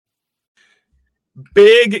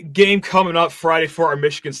Big game coming up Friday for our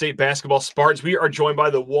Michigan State basketball Spartans. We are joined by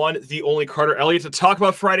the one, the only Carter Elliott to talk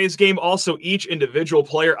about Friday's game. Also, each individual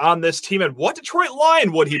player on this team and what Detroit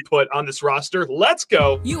Lion would he put on this roster. Let's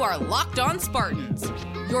go. You are Locked On Spartans,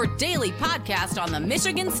 your daily podcast on the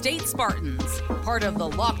Michigan State Spartans, part of the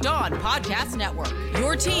Locked On Podcast Network,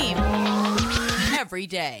 your team every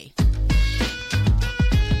day.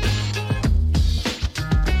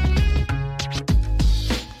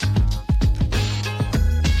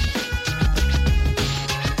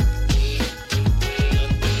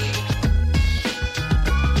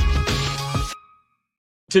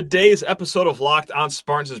 Today's episode of Locked On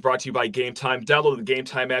Spartans is brought to you by Game Time. Download the Game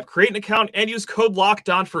Time app, create an account, and use code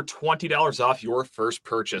LOCKEDON for $20 off your first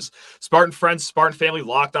purchase. Spartan friends, Spartan family,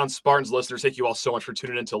 Locked On Spartans listeners, thank you all so much for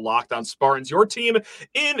tuning in to Locked On Spartans, your team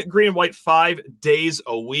in green and white 5 days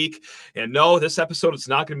a week. And no, this episode is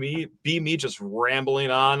not going to be me just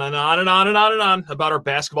rambling on and on and on and on and on about our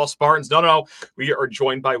basketball Spartans. No. We are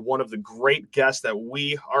joined by one of the great guests that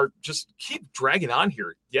we are just keep dragging on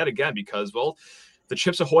here yet again because, well, the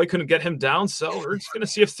Chips Ahoy couldn't get him down, so we're just going to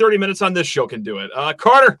see if 30 minutes on this show can do it.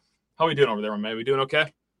 Carter, how are we doing over there, man? We doing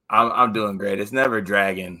okay? I'm doing great. It's never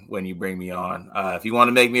dragging when you bring me on. If you want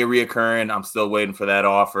to make me a reoccurring, I'm still waiting for that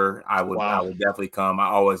offer. I would definitely come. I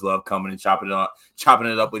always love coming and chopping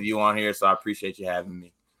it up with you on here, so I appreciate you having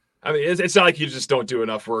me. I mean, it's not like you just don't do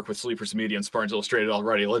enough work with Sleepers Media and Spartans Illustrated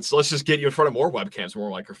already. Let's just get you in front of more webcams, more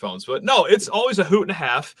microphones. But no, it's always a hoot and a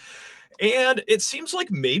half. And it seems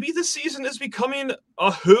like maybe the season is becoming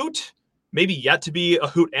a hoot, maybe yet to be a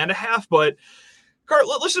hoot and a half. But, Cart,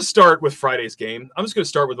 let's just start with Friday's game. I'm just going to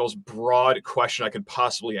start with the most broad question I could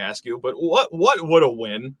possibly ask you. But what would a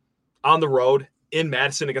win on the road in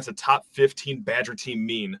Madison against a top 15 Badger team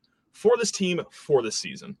mean for this team for this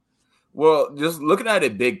season? Well, just looking at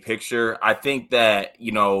it big picture, I think that,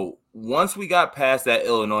 once we got past that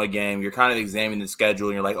Illinois game, you're kind of examining the schedule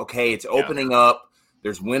and you're like, okay, it's opening up.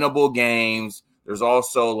 There's winnable games. There's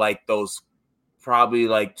also like those probably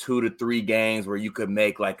like 2 to 3 games where you could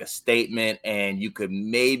make like a statement and you could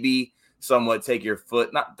maybe somewhat take your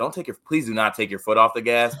foot. Please do not take your foot off the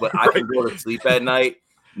gas, but I can go to sleep at night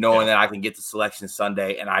knowing that I can get to Selection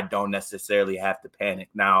Sunday and I don't necessarily have to panic.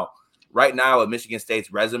 Now, right now at Michigan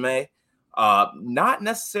State's resume, not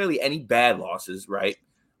necessarily any bad losses, right?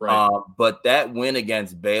 But that win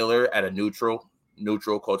against Baylor at a neutral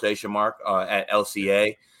quotation mark at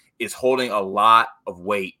LCA is holding a lot of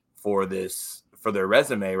weight for their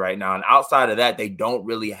resume right now. And outside of that, they don't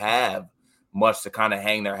really have much to kind of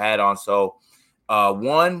hang their hat on. So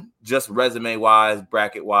one, just resume wise,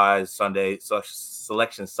 bracket wise,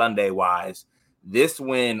 Selection Sunday wise, this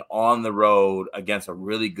win on the road against a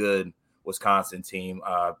really good Wisconsin team.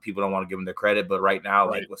 People don't want to give them the credit, but right now,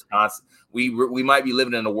 like Wisconsin, we might be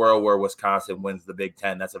living in a world where Wisconsin wins the Big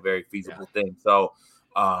Ten. That's a very feasible thing. So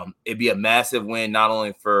it'd be a massive win, not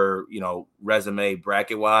only for, resume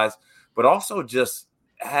bracket wise, but also just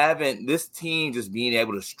having this team just being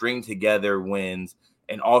able to string together wins.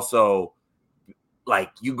 And also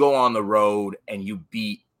like you go on the road and you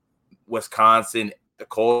beat Wisconsin, the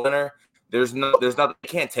cold winner. There's nothing, they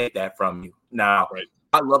can't take that from you now. Right.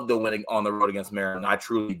 I love the winning on the road against Maryland. I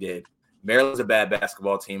truly did. Maryland's a bad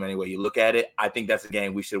basketball team anyway. You look at it, I think that's a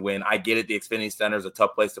game we should win. I get it. The Xfinity Center is a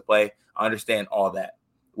tough place to play. I understand all that.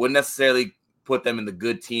 Wouldn't necessarily put them in the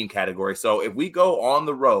good team category. So if we go on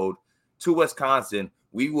the road to Wisconsin,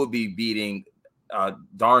 we will be beating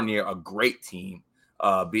darn near a great team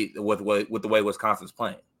with the way Wisconsin's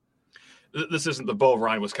playing. This isn't the Bo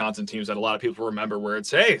Ryan Wisconsin teams that a lot of people remember where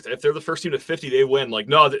it's, hey, if they're the first team to 50, they win. Like,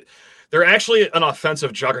 no, they're actually an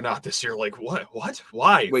offensive juggernaut this year. Like, what?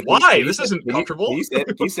 Why? Wait, why? This isn't comfortable.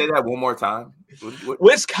 Can you say that one more time?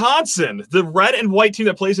 Wisconsin, the red and white team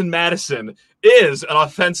that plays in Madison, is an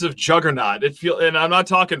offensive juggernaut. And I'm not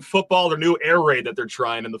talking football, their new air raid that they're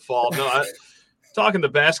trying in the fall. No, I'm talking the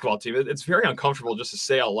basketball team. It's very uncomfortable just to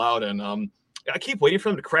say out loud. And I keep waiting for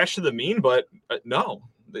them to crash to the mean, but no.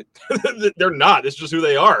 They're not. It's just who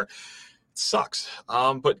they are. It sucks.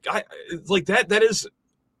 But like that is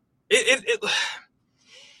it.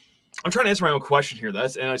 I'm trying to answer my own question here.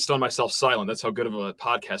 And I stun myself silent. That's how good of a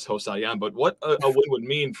podcast host I am. But what a win would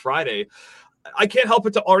mean Friday, I can't help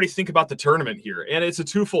but to already think about the tournament here. And it's a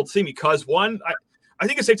twofold thing because one, I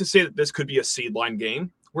think it's safe to say that this could be a seed line game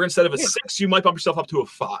where instead of a 6, you might bump yourself up to a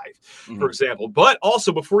 5, for example. But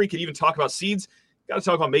also before you could even talk about seeds, got to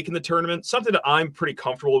talk about making the tournament, something that I'm pretty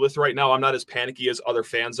comfortable with right now. I'm not as panicky as other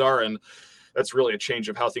fans are, and that's really a change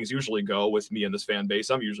of how things usually go with me and this fan base.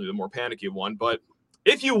 I'm usually the more panicky one, but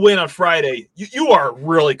if you win on Friday, you are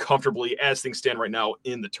really comfortably, as things stand right now,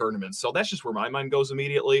 in the tournament. So that's just where my mind goes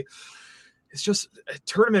immediately. it's just a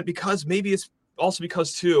tournament because maybe it's also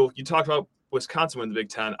because, too, you talked about Wisconsin winning the Big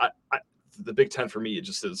Ten. The Big Ten for me, it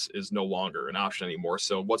just is no longer an option anymore.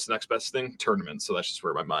 So what's the next best thing? Tournament. So that's just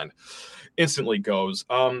where my mind instantly goes.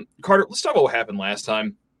 Carter, let's talk about what happened last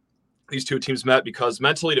time these two teams met, because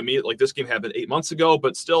mentally to me, like, this game happened 8 months ago,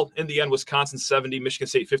 but still in the end, Wisconsin 70, Michigan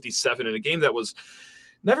State 57 in a game that was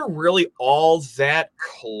never really all that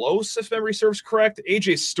close, if memory serves correct.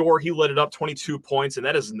 AJ Storr, he lit it up, 22 points, and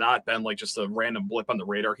that has not been like just a random blip on the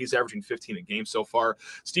radar. He's averaging 15 a game so far.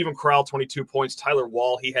 Stephen Crowell, 22 points. Tyler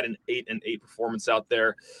Wall, he had an 8-8 performance out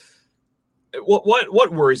there.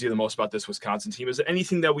 What worries you the most about this Wisconsin team? Is there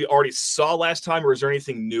anything that we already saw last time, or is there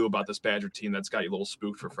anything new about this Badger team that's got you a little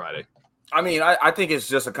spooked for Friday? I mean, I think it's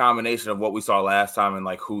just a combination of what we saw last time and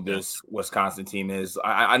like who this Wisconsin team is.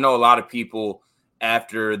 I know a lot of people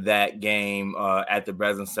after that game at the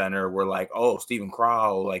Breslin Center were like, oh, Stephen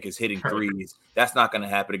Crowell like is hitting threes. That's not going to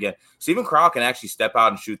happen again. Stephen Crowell can actually step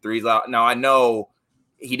out and shoot threes out. Now, I know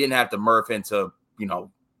he didn't have to murph into,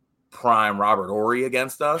 prime Robert Horry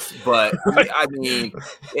against us, but I mean,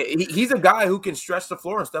 he's a guy who can stretch the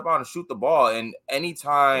floor and step out and shoot the ball. And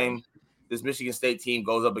anytime this Michigan State team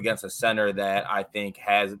goes up against a center that I think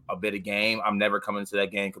has a bit of game, I'm never coming into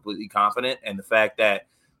that game completely confident. And the fact that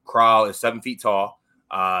Crowell is 7 feet tall,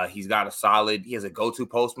 he has a go-to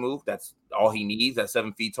post move. That's all he needs at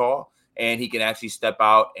 7 feet tall. And he can actually step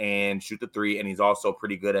out and shoot the three. And he's also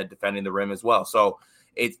pretty good at defending the rim as well. So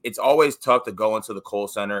it's always tough to go into the Kohl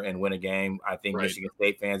Center and win a game. I think Michigan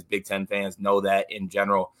State fans, Big Ten fans know that in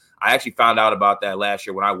general. I actually found out about that last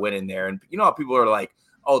year when I went in there. And you know how people are like,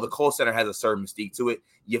 oh, the Kohl Center has a certain mystique to it.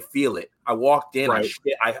 You feel it. I walked in,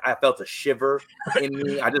 I felt a shiver in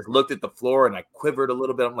me. I just looked at the floor and I quivered a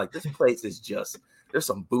little bit. I'm like, this place is just, there's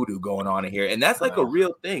some voodoo going on in here. And that's like a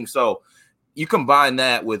real thing. So you combine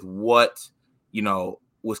that with what,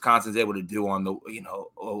 Wisconsin's able to do on the,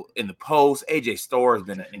 in the post. AJ Storr has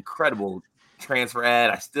been an incredible transfer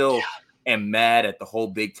ad. I still am mad at the whole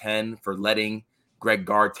Big Ten for letting Greg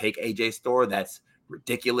Gard take AJ Storr. That's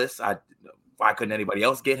ridiculous. Why couldn't anybody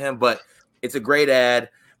else get him? But it's a great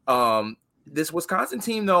ad. This Wisconsin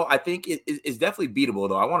team, though, I think is definitely beatable,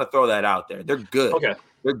 though. I want to throw that out there. They're good. Okay.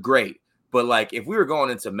 They're great. But, like, if we were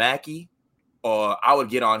going into Mackey, I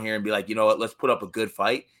would get on here and be like, you know what, let's put up a good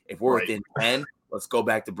fight. If we're within 10, let's go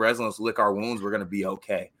back to Breslin. Let's lick our wounds. We're going to be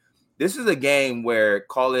okay. This is a game where,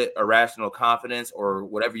 call it irrational confidence or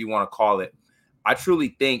whatever you want to call it. I truly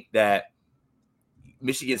think that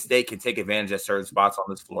Michigan State can take advantage at certain spots on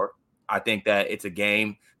this floor. I think that it's a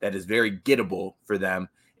game that is very gettable for them.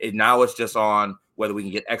 Now it's just on whether we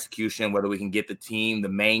can get execution, whether we can get the team, the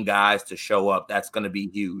main guys to show up. That's going to be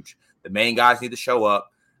huge. The main guys need to show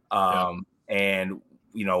up. And,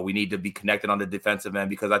 we need to be connected on the defensive end,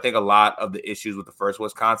 because I think a lot of the issues with the first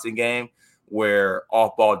Wisconsin game were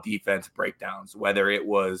off-ball defense breakdowns, whether it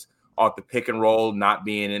was off the pick and roll, not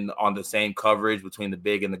being on the same coverage between the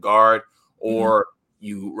big and the guard, or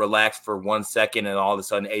you relax for 1 second and all of a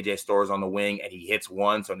sudden AJ Storr is on the wing and he hits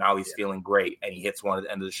one. So now he's feeling great and he hits one at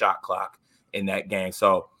the end of the shot clock in that game.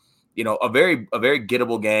 So, a very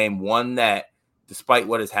gettable game, one that, despite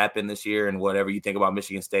what has happened this year and whatever you think about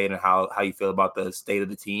Michigan State and how you feel about the state of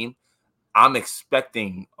the team, I'm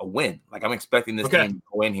expecting a win. Like, I'm expecting this team to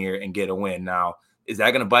go in here and get a win. Now, is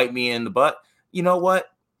that going to bite me in the butt? You know what?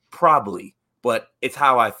 Probably. But it's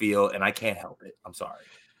how I feel, and I can't help it. I'm sorry.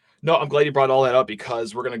 No, I'm glad you brought all that up,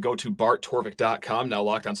 because we're going to go to barttorvik.com. Now,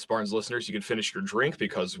 Locked On Spartans listeners, you can finish your drink,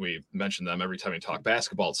 because we mention them every time we talk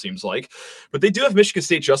basketball, it seems like. But they do have Michigan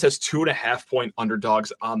State just as 2.5-point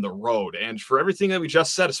underdogs on the road. And for everything that we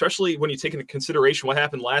just said, especially when you take into consideration what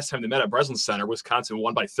happened last time they met at Breslin Center, Wisconsin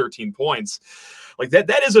won by 13 points. Like,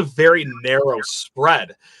 that is a very narrow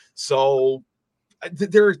spread. So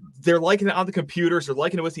they're liking it on the computers. They're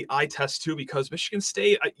liking it with the eye test too, because Michigan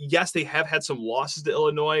State, yes, they have had some losses to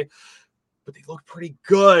Illinois, but they look pretty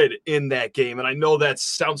good in that game. And I know that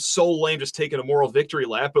sounds so lame, just taking a moral victory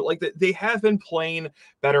lap, but like, they have been playing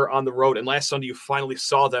better on the road. And last Sunday, you finally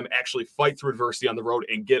saw them actually fight through adversity on the road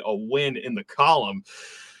and get a win in the column.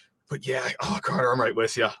 But yeah, Carter, I'm right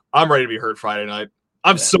with you. I'm ready to be hurt Friday night.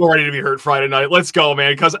 I'm so ready to be hurt Friday night. Let's go,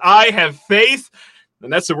 man, because I have faith.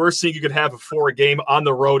 And that's the worst thing you could have before a game on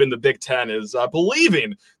the road in the Big Ten, is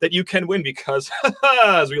believing that you can win, because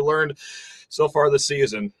as we learned so far this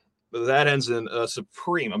season, that ends in a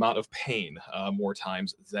supreme amount of pain more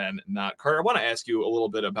times than not. Carter, I want to ask you a little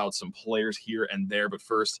bit about some players here and there. But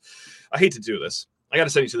first, I hate to do this. I got to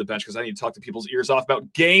send you to the bench because I need to talk to people's ears off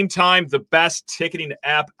about Game Time, the best ticketing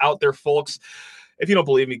app out there, folks. If you don't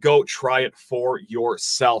believe me, go try it for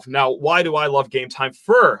yourself. Now, why do I love Game Time?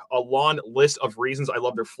 For a long list of reasons. I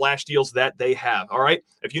love their flash deals that they have. All right.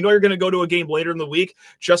 If you know you're going to go to a game later in the week,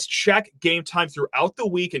 just check Game Time throughout the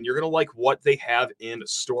week and you're going to like what they have in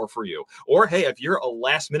store for you. Or, hey, if you're a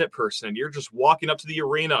last minute person and you're just walking up to the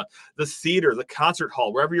arena, the theater, the concert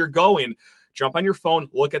hall, wherever you're going, jump on your phone,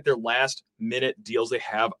 look at their last minute deals they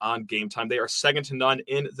have on Game Time. They are second to none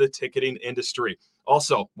in the ticketing industry.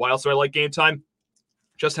 Also, why else do I like Game Time?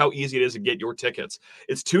 Just how easy it is to get your tickets.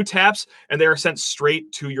 It's 2 taps and they are sent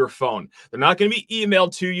straight to your phone. They're not going to be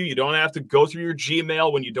emailed to you. You don't have to go through your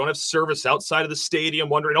Gmail when you don't have service outside of the stadium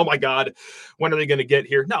wondering, oh my God, when are they going to get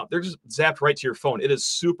here? No, they're just zapped right to your phone. It is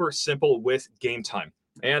super simple with Game Time.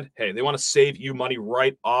 And hey, they want to save you money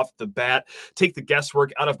right off the bat. Take the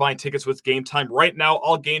guesswork out of buying tickets with Game Time. Right now,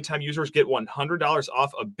 all Game Time users get $100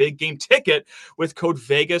 off a big game ticket with code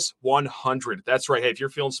Vegas100. That's right. Hey, if you're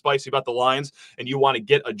feeling spicy about the lines and you want to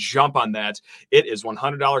get a jump on that, it is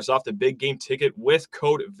 $100 off the big game ticket with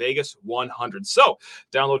code Vegas100. So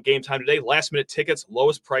download Game Time today. Last minute tickets,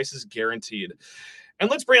 lowest prices guaranteed. And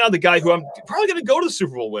let's bring on the guy who I'm probably going to go to the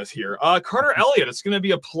Super Bowl with here, Carter Elliott. It's going to be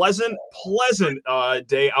a pleasant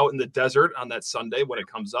day out in the desert on that Sunday when it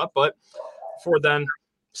comes up. But before then,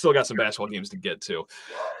 still got some basketball games to get to.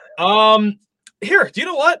 Here, do you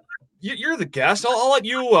know what? You're the guest. I'll let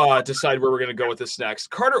you decide where we're going to go with this next.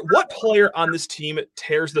 Carter, what player on this team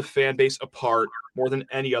tears the fan base apart more than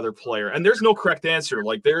any other player? And there's no correct answer.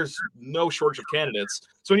 Like, there's no shortage of candidates.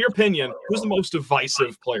 So in your opinion, who's the most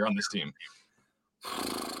divisive player on this team?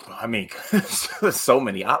 I mean, so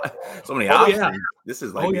many options. Yeah. This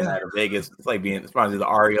is like being out of Vegas. It's like it's probably the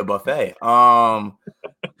Aria buffet. What?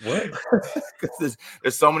 there's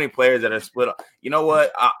so many players that are split up. You know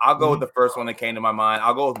what? I'll go with the first one that came to my mind.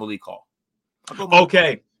 I'll go with Malik Hall.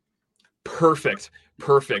 Okay. Perfect.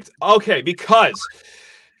 Okay, because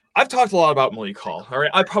I've talked a lot about Malik Hall. All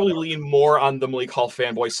right. I probably lean more on the Malik Hall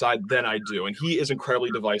fanboy side than I do. And he is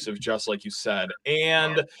incredibly divisive, just like you said.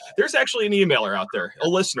 And there's actually an emailer out there, a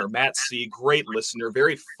listener, Matt C., great listener,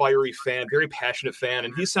 very fiery fan, very passionate fan.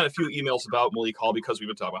 And he sent a few emails about Malik Hall because we've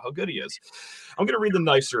been talking about how good he is. I'm going to read the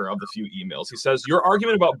nicer of the few emails. He says, your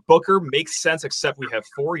argument about Booker makes sense, except we have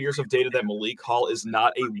 4 years of data that Malik Hall is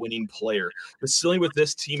not a winning player. The ceiling with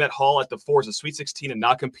this team at Hall at the 4 is a Sweet 16 and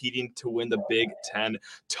not competing to win the Big Ten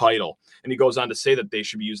title. And he goes on to say that they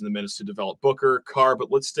should be using the minutes to develop Booker, Carr, but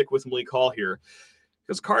let's stick with Malik Hall here.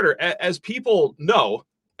 Because Carter, as people know,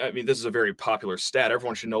 I mean, this is a very popular stat.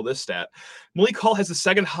 Everyone should know this stat. Malik Hall has the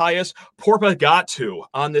second highest Porpagatu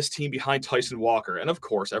on this team behind Tyson Walker. And of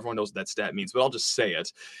course, everyone knows what that stat means, but I'll just say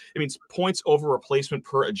it. It means points over replacement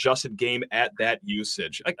per adjusted game at that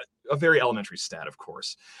usage. A very elementary stat, of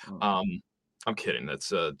course. I'm kidding.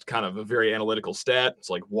 That's kind of a very analytical stat. It's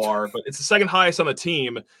like WAR, but it's the second highest on the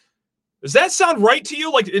team. Does that sound right to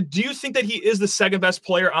you? Like, do you think that he is the second best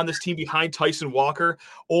player on this team behind Tyson Walker?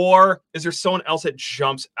 Or is there someone else that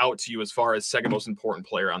jumps out to you as far as second most important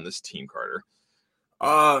player on this team, Carter?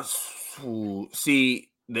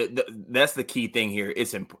 See, that's the key thing here.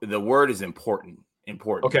 The word is important.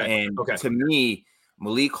 Okay. And to me,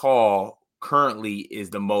 Malik Hall currently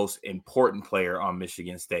is the most important player on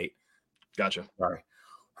Michigan State. Gotcha. Sorry.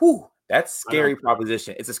 Whew. That's a scary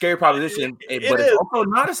proposition. It's a scary proposition, but it's also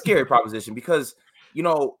not a scary proposition because,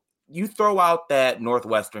 you throw out that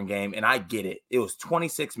Northwestern game, and I get it. It was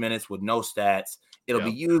 26 minutes with no stats. It'll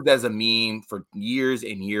be used as a meme for years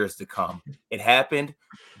and years to come. It happened,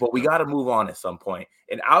 but we got to move on at some point.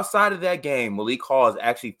 And outside of that game, Malik Hall has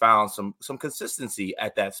actually found some consistency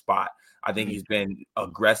at that spot. I think he's been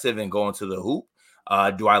aggressive in going to the hoop.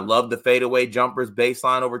 Do I love the fadeaway jumpers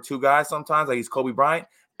baseline over 2 guys sometimes, like he's Kobe Bryant?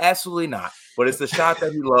 Absolutely not. But it's the shot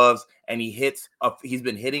that he loves, and he's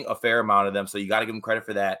been hitting a fair amount of them, so you got to give him credit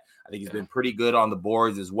for that. I think he's been pretty good on the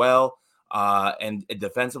boards as well. And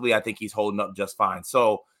defensively, I think he's holding up just fine.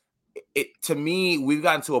 So to me, we've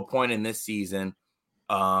gotten to a point in this season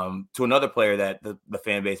to another player that the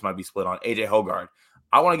fan base might be split on, A.J. Hoggard.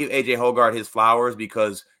 I want to give A.J. Hoggard his flowers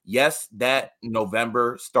because, yes, that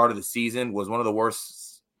November start of the season was one of the worst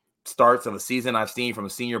starts of a season I've seen from a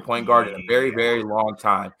senior point guard in a very, very long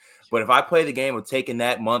time. But if I play the game of taking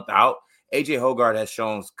that month out, A.J. Hoggard has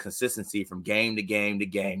shown consistency from game to game to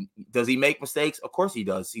game. Does he make mistakes? Of course he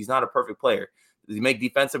does. He's not a perfect player. Does he make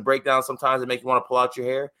defensive breakdowns sometimes that make you want to pull out your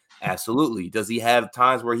hair? Absolutely. Does he have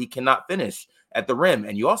times where he cannot finish at the rim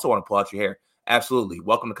and you also want to pull out your hair? Absolutely.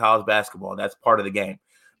 Welcome to college basketball. That's part of the game.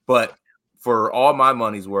 But for all my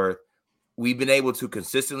money's worth, we've been able to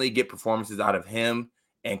consistently get performances out of him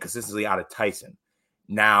and consistently out of Tyson.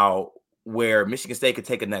 Now, where Michigan State could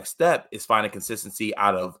take a next step is finding consistency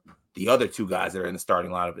out of the other two guys that are in the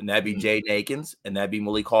starting lineup, and that'd be Jay Nakins and that'd be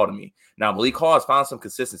Malik Hall to me. Now, Malik Hall has found some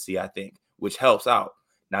consistency, I think, which helps out.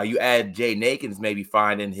 Now, you add Jay Nakins maybe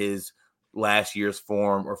finding his last year's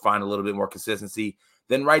form or find a little bit more consistency.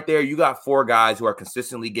 Then right there, you got 4 guys who are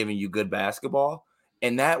consistently giving you good basketball,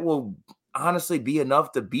 and that will honestly be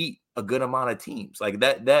enough to beat a good amount of teams. Like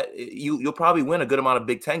that you'll probably win a good amount of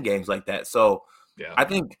Big Ten games like that. So yeah. I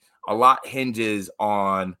think a lot hinges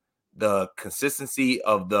on the consistency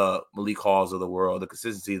of the Malik Halls of the world, the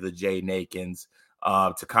consistency of the Jay Nakins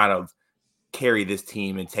to kind of carry this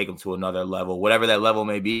team and take them to another level. Whatever that level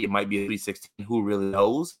may be, it might be a 316, who really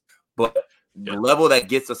knows? But the level that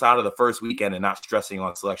gets us out of the first weekend and not stressing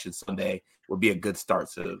on Selection Sunday would be a good start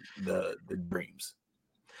to the dreams.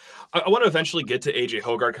 I want to eventually get to AJ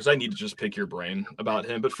Hoggard because I need to just pick your brain about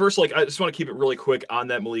him. But first, I just want to keep it really quick on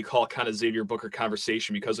that Malik Hall kind of Xavier Booker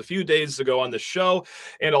conversation, because a few days ago on the show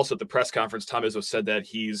and also at the press conference, Tom Izzo said that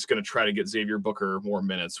he's going to try to get Xavier Booker more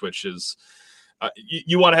minutes, which is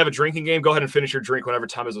you want to have a drinking game, go ahead and finish your drink whenever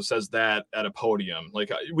Tom Izzo says that at a podium. Like,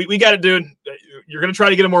 we got it, dude. You're going to try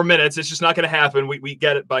to get him more minutes. It's just not going to happen. We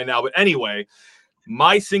get it by now. But anyway,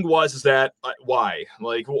 my thing is that why?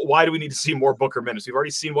 Like, why do we need to see more Booker minutes? We've already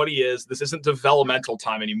seen what he is. This isn't developmental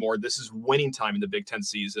time anymore. This is winning time in the Big Ten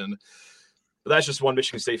season. But that's just one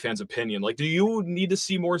Michigan State fan's opinion. Like, do you need to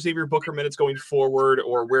see more Xavier Booker minutes going forward,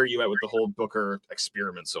 or where are you at with the whole Booker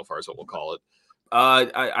experiment so far is what we'll call it?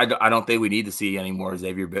 I don't think we need to see any more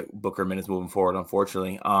Xavier Booker minutes moving forward,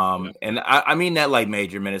 unfortunately. And I mean that like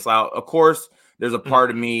major minutes. Of course, there's a part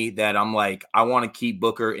of me that I'm like, I want to keep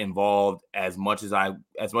Booker involved as much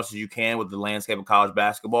as you can with the landscape of college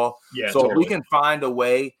basketball. Yeah, so totally. If we can find a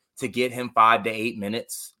way to get him 5 to 8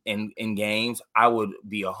 minutes in games, I would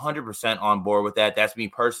be 100% on board with that. That's me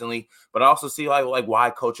personally. But I also see like why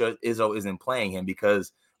Coach Izzo isn't playing him,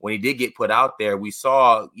 because when he did get put out there, we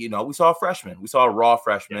saw a freshman. We saw a raw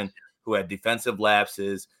freshman who had defensive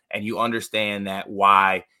lapses, and you understand that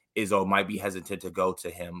why Izzo might be hesitant to go to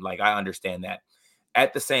him. Like, I understand that.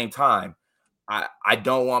 At the same time, I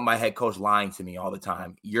don't want my head coach lying to me all the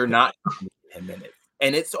time. You're not trying to get him minutes.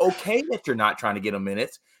 And it's okay that you're not trying to get him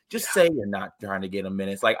minutes. Just say you're not trying to get him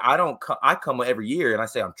minutes. Like, I come every year and I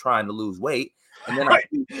say I'm trying to lose weight, and then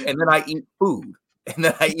I eat food. And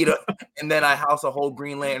then I house a whole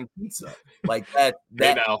Green Lantern pizza like that.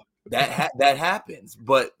 That happens.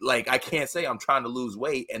 But like, I can't say I'm trying to lose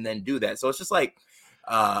weight and then do that. So it's just like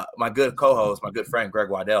my good co-host, my good friend Greg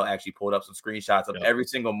Waddell actually pulled up some screenshots of every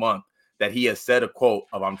single month that he has said a quote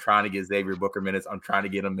of "I'm trying to get Xavier Booker minutes. I'm trying to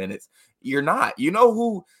get him minutes." You're not. You know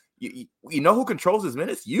who controls his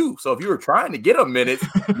minutes? You. So if you were trying to get him minutes,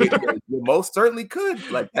 you most certainly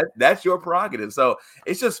could. Like that's your prerogative. So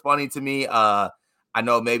it's just funny to me. I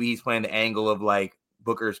know maybe he's playing the angle of like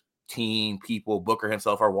Booker's team, people, Booker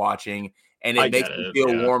himself are watching, and it makes me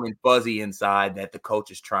feel warm and fuzzy inside that the coach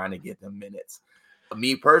is trying to get them minutes.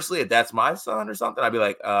 Me personally, if that's my son or something, I'd be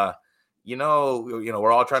like,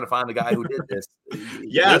 we're all trying to find the guy who did this.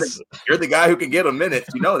 Yes, you're the guy who can get him minutes.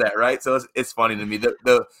 You know that, right? So it's funny to me.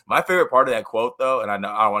 My favorite part of that quote, though, and I know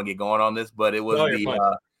I don't want to get going on this, but it was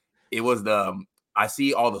I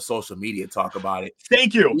see all the social media talk about it.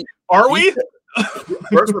 Thank you. Are we?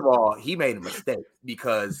 First of all, he made a mistake,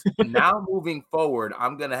 because now moving forward,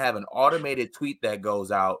 I'm going to have an automated tweet that goes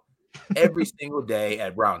out every single day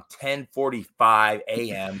at around 10:45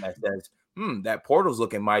 a.m. that says, that portal's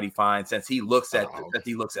looking mighty fine, since he looks at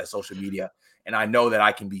social media, and I know that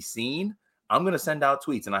I can be seen. I'm going to send out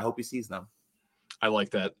tweets, and I hope he sees them. I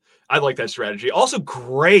like that. I like that strategy. Also,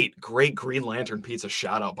 great Green Lantern pizza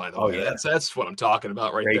shout out, by the way. Yeah. That's what I'm talking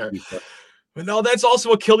about right there. Pizza. But no, that's also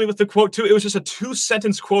what killed me with the quote, too. It was just a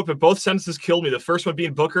 2-sentence quote, but both sentences killed me. The first one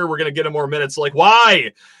being Booker, we're going to get him more minutes. Like,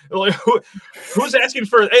 why? Like, who's asking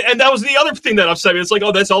for it? And that was the other thing that upset me. It's like,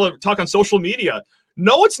 oh, that's all the talk on social media.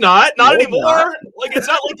 No, it's not. Not anymore. Not. Like, it's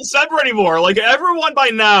not like December anymore. Like, everyone by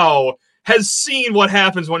now has seen what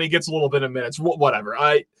happens when he gets a little bit of minutes. Whatever.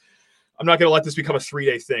 I'm not going to let this become a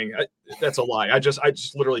 3-day thing. That's a lie. I just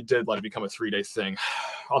literally did let it become a 3-day thing.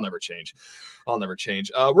 I'll never change.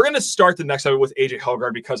 We're going to start the next episode with AJ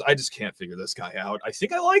Hoggard, because I just can't figure this guy out. I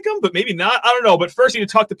think I like him, but maybe not. I don't know. But first, I need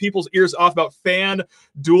to talk the people's ears off about FanDuel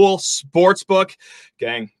Sportsbook.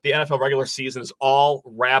 Gang, the NFL regular season is all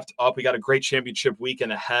wrapped up. We got a great championship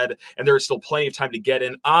weekend ahead, and there is still plenty of time to get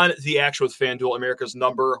in on the action with FanDuel, America's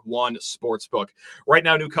 #1 sportsbook. Right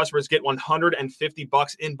now, new customers get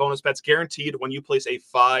 $150 in bonus bets guaranteed when you place a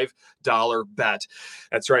 $5 bet.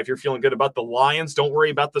 That's right. If you're feeling good about the Lions, don't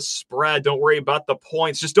worry about the spread. Don't worry worry about the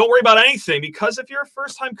points. Just don't worry about anything, because if you're a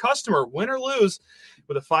first-time customer, win or lose,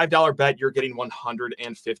 with a $5 bet, you're getting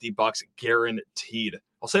 $150 guaranteed.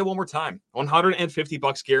 I'll say it one more time.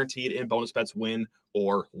 $150 guaranteed in bonus bets, win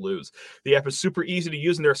or lose. The app is super easy to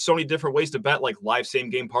use, and there are so many different ways to bet, like live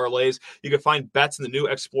same-game parlays. You can find bets in the new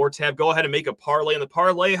Explore tab. Go ahead and make a parlay in the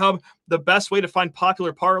Parlay Hub, the best way to find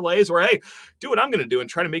popular parlays. Or, hey, do what I'm going to do and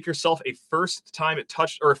try to make yourself a first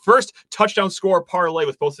touchdown score parlay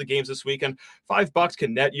with both the games this weekend. $5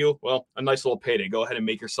 can net you, well, a nice little payday. Go ahead and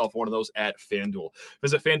make yourself one of those at FanDuel.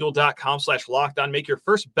 Visit FanDuel.com/lockedon. Make your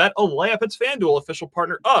first bet a layup. It's FanDuel, official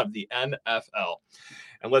partner of the NFL.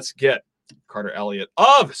 And let's get Carter Elliott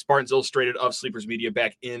of Spartans Illustrated of Sleepers Media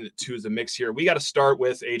back into the mix here. We got to start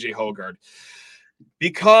with AJ Hoggard,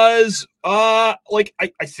 because I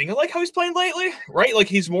think I like how he's playing lately, right? Like,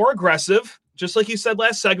 he's more aggressive, just like he said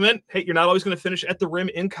last segment. Hey, you're not always going to finish at the rim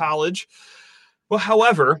in college. Well,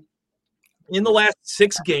 however, in the last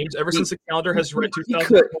 6 games, ever since the calendar has read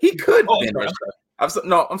 2000, he could. I'm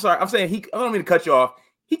sorry. I'm saying I don't mean to cut you off.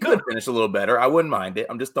 He could finish a little better. I wouldn't mind it.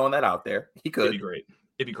 I'm just throwing that out there. He could. It'd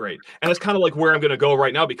be great. And that's kind of like where I'm going to go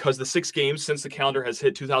right now, because the 6 games since the calendar has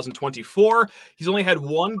hit 2024, he's only had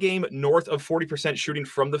 1 game north of 40% shooting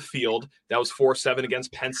from the field. That was 4-7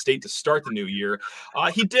 against Penn State to start the new year.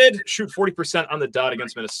 He did shoot 40% on the dot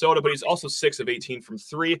against Minnesota, but he's also 6 of 18 from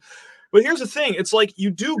 3. But here's the thing. It's like,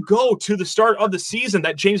 you do go to the start of the season,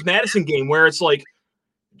 that James Madison game, where it's like,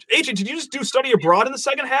 AJ, did you just do study abroad in the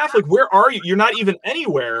second half? Like, where are you? You're not even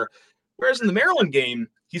anywhere. Whereas in the Maryland game,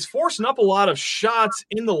 he's forcing up a lot of shots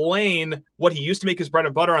in the lane, what he used to make his bread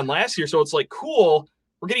and butter on last year. So it's like, cool,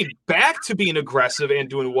 we're getting back to being aggressive and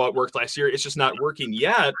doing what worked last year. It's just not working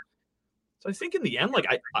yet. So I think in the end, like,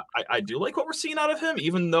 I do like what we're seeing out of him,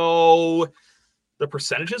 even though the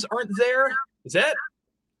percentages aren't there.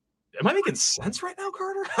 Am I making sense right now,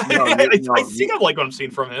 Carter? No, I think I like what I'm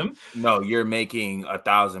seeing from him. No, you're making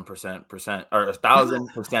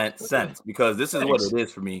 1,000% sense, because this is what it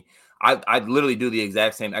is for me. I literally do the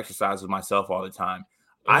exact same exercise with myself all the time.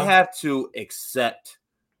 I have to accept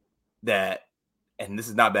that, and this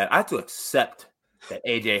is not bad. I have to accept that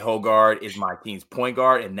AJ Hoggard is my team's point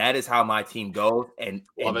guard, and that is how my team goes. And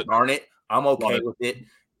darn it, I'm okay with it.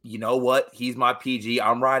 You know what? He's my PG.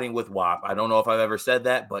 I'm riding with WAP. I don't know if I've ever said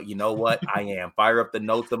that, but you know what? I am. Fire up the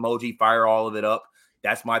notes emoji. Fire all of it up.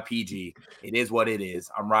 That's my PG. It is what it is.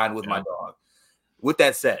 I'm riding with my dog. With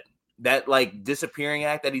that said, that disappearing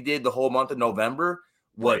act that he did the whole month of November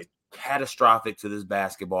was catastrophic to this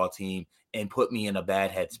basketball team and put me in a bad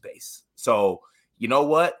headspace. So, you know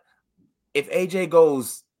what? If AJ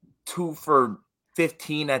goes 2 for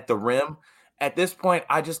 15 at the rim, at this point,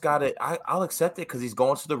 I just got it. I'll accept it, because he's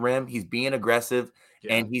going to the rim. He's being aggressive,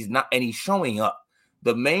 and he's showing up.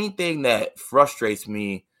 The main thing that frustrates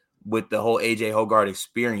me with the whole AJ Hoggard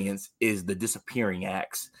experience is the disappearing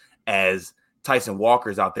acts, as Tyson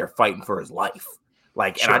Walker's out there fighting for his life. And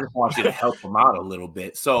I just want you to help him out a little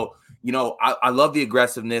bit. So, I love the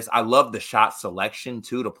aggressiveness. I love the shot selection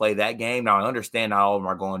too, to play that game. Now, I understand not all of them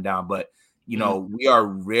are going down, but we are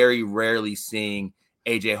very rarely seeing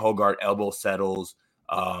AJ Hoggard elbow settles,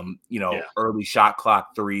 early shot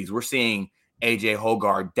clock threes. We're seeing AJ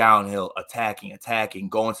Hoggard downhill, attacking,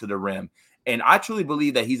 going to the rim. And I truly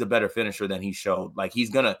believe that he's a better finisher than he showed. Like, he's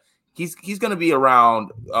gonna be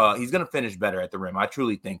around. He's gonna finish better at the rim. I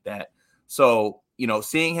truly think that. So,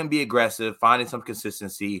 seeing him be aggressive, finding some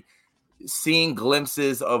consistency, seeing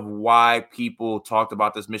glimpses of why people talked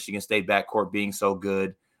about this Michigan State backcourt being so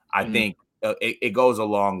good, I think it goes a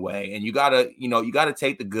long way. And you gotta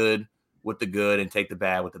take the good with the good and take the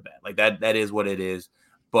bad with the bad. Like, that is what it is.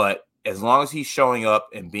 But as long as he's showing up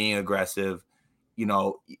and being aggressive, you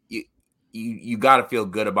got to feel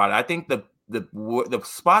good about it. I think the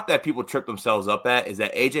spot that people trip themselves up at is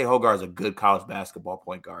that AJ Hoggard is a good college basketball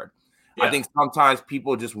point guard. Yeah. I think sometimes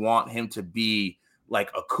people just want him to be like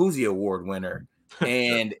a Cousy Award winner,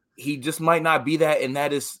 and he just might not be that, and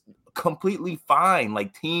that is completely fine.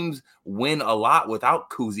 Like, teams win a lot without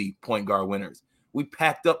Cousy point guard winners. We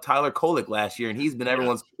packed up Tyler Kolek last year, and he's been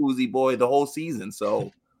everyone's Cousy boy the whole season.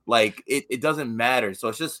 So, it doesn't matter.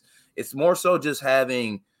 So it's more so just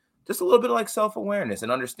having just a little bit of self-awareness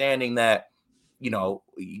and understanding that, you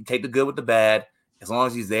take the good with the bad. As long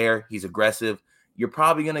as he's there, he's aggressive, you're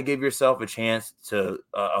probably going to give yourself a chance to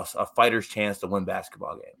a fighter's chance to win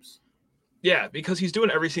basketball games. Yeah, because he's doing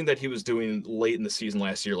everything that he was doing late in the season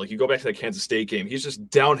last year. Like, you go back to that Kansas State game, he's just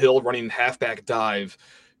downhill running halfback dive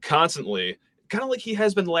constantly, kind of like he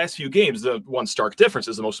has been the last few games. The one stark difference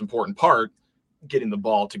is the most important part, getting the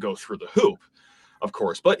ball to go through the hoop. of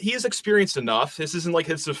course. But he is experienced enough. This isn't like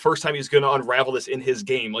it's the first time he's going to unravel this in his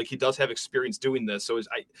game. Like, he does have experience doing this. So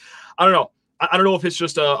I don't know. I don't know if it's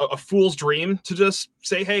just a fool's dream to just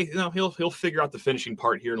say, hey, he'll figure out the finishing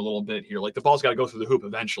part here in a little bit here. Like, the ball's got to go through the hoop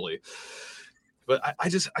eventually. But I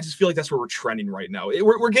just feel like that's where we're trending right now.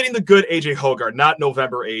 We're getting the good AJ Hoggard, not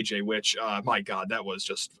November AJ, which, my God, that was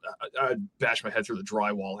just I bash my head through the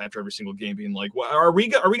drywall after every single game being like, well, are we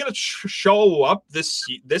going to show up this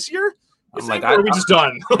year? I'm like, are we just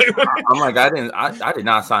done? I'm like, I did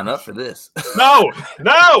not sign up for this. No.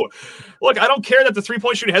 Look, I don't care that the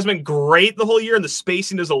 3-point shooting has been great the whole year and the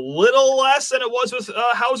spacing is a little less than it was with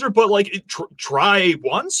Hauser, but like try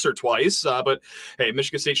once or twice. But hey,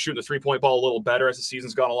 Michigan State shooting the 3-point ball a little better as the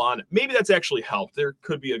season's gone along. Maybe that's actually helped. There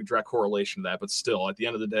could be a direct correlation to that, but still, at the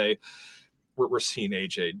end of the day, we're seeing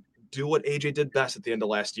AJ do what AJ did best at the end of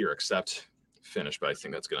last year, except finish. But I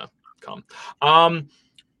think that's gonna come.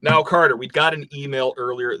 Now, Carter, we got an email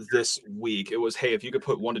earlier this week. It was, hey, if you could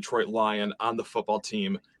put one Detroit Lion on the football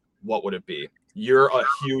team, what would it be? You're a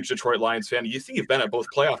huge Detroit Lions fan. You think you've been at both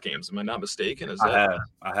playoff games. Am I not mistaken? I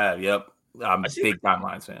have. Yep. I'm a big-time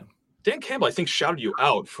Lions fan. Dan Campbell, I think, shouted you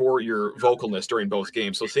out for your vocalness during both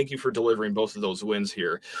games. So thank you for delivering both of those wins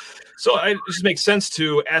here. So it just makes sense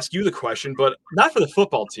to ask you the question, but not for the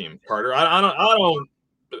football team, Carter.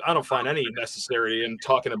 I don't find any necessity in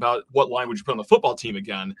talking about what line would you put on the football team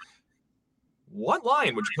again. What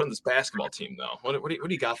line would you put on this basketball team, though? What do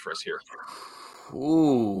you got for us here?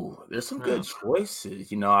 Ooh, there's some good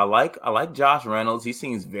choices. I like Josh Reynolds. He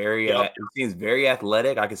seems very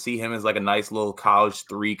athletic. I could see him as like a nice little college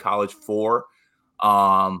 3, college 4.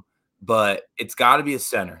 But it's got to be a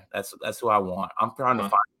center. That's who I want. I'm trying to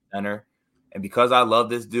find a center. And because I love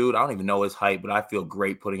this dude, I don't even know his height, but I feel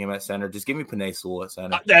great putting him at center. Just give me Penei Sewell at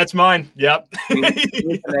center. That's mine. Yep. Give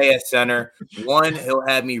me Penei at center. One, he'll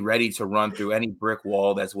have me ready to run through any brick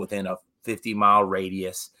wall that's within a 50-mile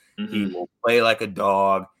radius. Mm-hmm. He will play like a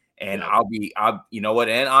dog, and you know what?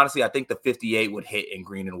 And honestly, I think the 58 would hit in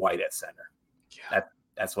green and white at center. Yeah.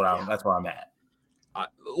 That's where I'm at.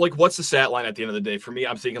 Like, what's the stat line at the end of the day? For me,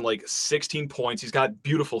 I'm thinking like 16 points. He's got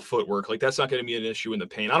beautiful footwork. Like, that's not going to be an issue in the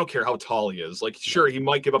paint. I don't care how tall he is. Like, sure, he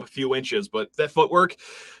might give up a few inches, but that footwork,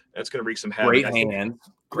 that's going to wreak some havoc.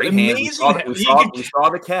 Great hands. We saw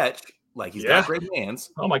the catch. Like, he's got great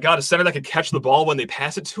hands. Oh, my God, a center that could catch the ball when they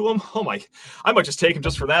pass it to him. Oh, my. I might just take him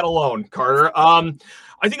just for that alone, Carter.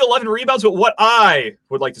 I think 11 rebounds, but what I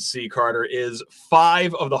would like to see, Carter, is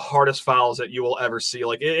 5 of the hardest fouls that you will ever see.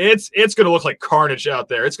 Like, it's going to look like carnage out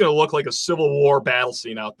there. It's going to look like a Civil War battle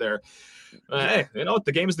scene out there. Hey, you know what?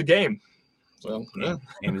 The game is the game. Well,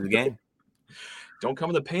 game is the game. Don't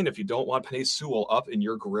come in the paint if you don't want Penei Sewell up in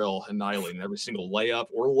your grill, annihilating every single layup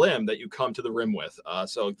or limb that you come to the rim with.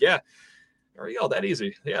 There you go. That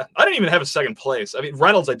easy. Yeah. I didn't even have a second place. I mean,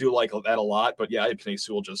 Reynolds, I do like that a lot, but yeah, I had Penei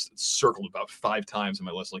Sewell just circled about 5 times on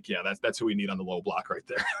my list. Like, yeah, that's who we need on the low block right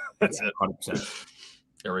there. That's it. 100%.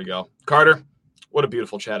 There we go. Carter, what a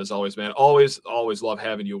beautiful chat as always, man. Always love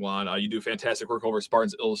having you on. You do fantastic work over at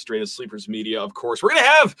Spartans Illustrated, Sleepers Media, of course. We're going to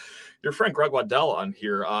have your friend Greg Waddell on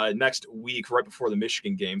here next week, right before the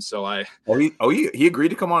Michigan game. So he agreed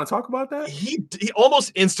to come on and talk about that? He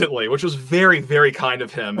almost instantly, which was very, very kind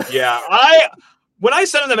of him. Yeah. When I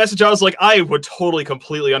sent him the message, I was like, I would totally,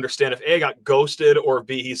 completely understand if A, I got ghosted, or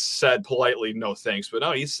B, he said politely, no thanks. But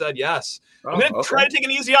no, he said yes. I'm going to try to take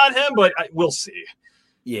it easy on him, but we'll see.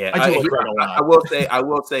 Yeah, I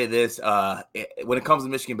will say this. When it comes to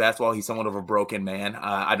Michigan basketball, he's somewhat of a broken man.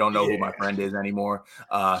 I don't know who my friend is anymore.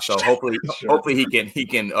 So hopefully he can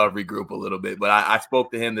regroup a little bit. But I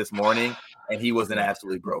spoke to him this morning, and he was an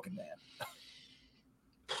absolutely broken man.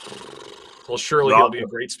 Well, surely he'll be in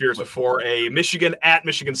great spirits before a Michigan at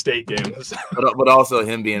Michigan State game. but also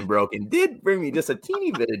him being broken did bring me just a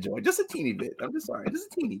teeny bit of joy. Just a teeny bit. I'm just sorry.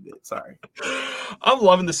 Just a teeny bit. Sorry. I'm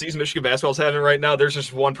loving the season Michigan basketball's having right now. There's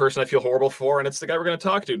just one person I feel horrible for, and it's the guy we're going to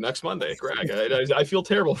talk to next Monday, Greg. I feel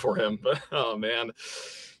terrible for him. But, oh, man.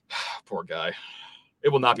 Poor guy. It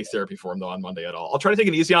will not be therapy for him, though, on Monday at all. I'll try to take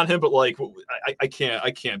it easy on him, but, like, I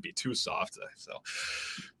can't be too soft. So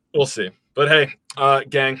we'll see. But hey,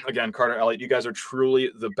 gang, again, Carter, Elliott, you guys are truly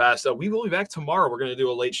the best. We will be back tomorrow. We're going to do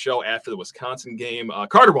a late show after the Wisconsin game.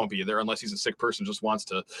 Carter won't be there unless he's a sick person, just wants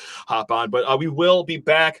to hop on. But we will be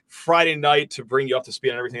back Friday night to bring you up to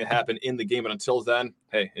speed on everything that happened in the game. And until then,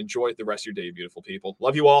 hey, enjoy the rest of your day, beautiful people.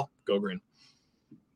 Love you all. Go Green.